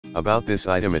About this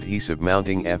item: adhesive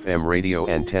mounting FM radio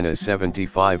antenna,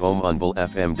 75 ohm unbel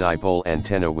FM dipole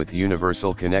antenna with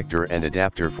universal connector and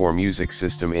adapter for music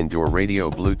system, indoor radio,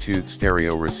 Bluetooth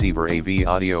stereo receiver, AV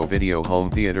audio video, home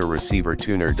theater receiver,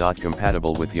 tuner.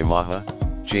 Compatible with Yamaha,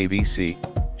 JVC,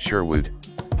 Sherwood,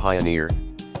 Pioneer,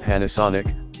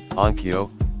 Panasonic, Onkyo,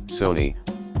 Sony,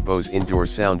 Bose indoor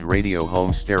sound radio,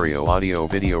 home stereo audio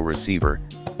video receiver,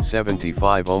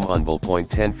 75 ohm unbel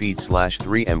 0.10 feet /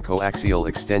 3M coaxial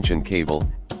extension cable,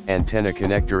 antenna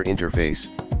connector interface,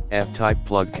 F-type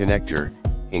plug connector,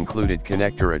 included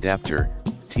connector adapter,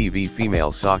 TV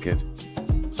female socket,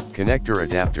 connector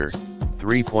adapter,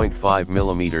 3.5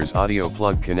 mm audio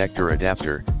plug connector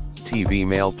adapter, TV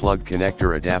male plug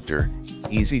connector adapter,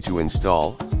 easy to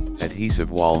install,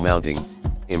 adhesive wall mounting,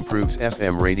 improves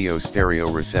FM radio stereo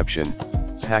reception.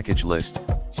 Package list: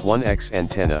 1X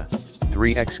antenna,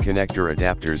 3X connector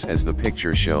adapters as the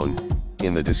picture shown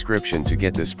in the description. To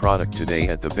get this product today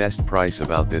at the best price.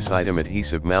 About this item: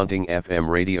 adhesive mounting FM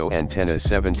radio antenna,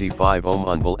 75 ohm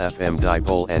unbel FM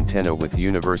dipole antenna with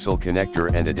universal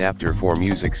connector and adapter for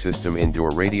music system,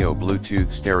 indoor radio, Bluetooth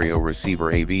stereo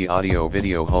receiver, AV audio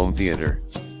video, home theater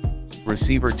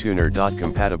receiver, tuner.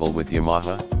 Compatible with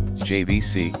Yamaha,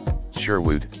 JVC,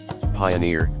 Sherwood,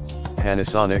 Pioneer,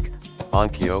 Panasonic,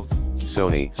 Onkyo,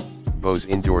 Sony, Bose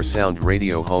indoor sound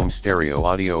radio, home stereo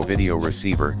audio video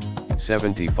receiver,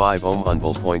 75 ohm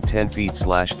unbel 0.10 feet /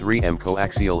 3M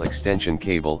coaxial extension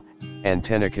cable,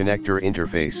 antenna connector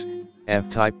interface,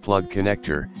 F-type plug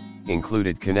connector,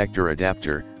 included connector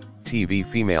adapter, TV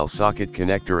female socket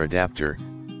connector adapter,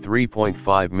 3.5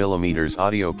 mm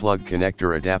audio plug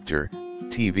connector adapter,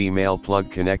 TV male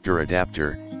plug connector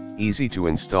adapter, easy to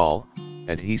install,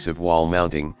 adhesive wall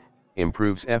mounting,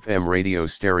 improves FM radio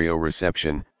stereo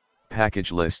reception.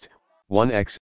 Package list: 1X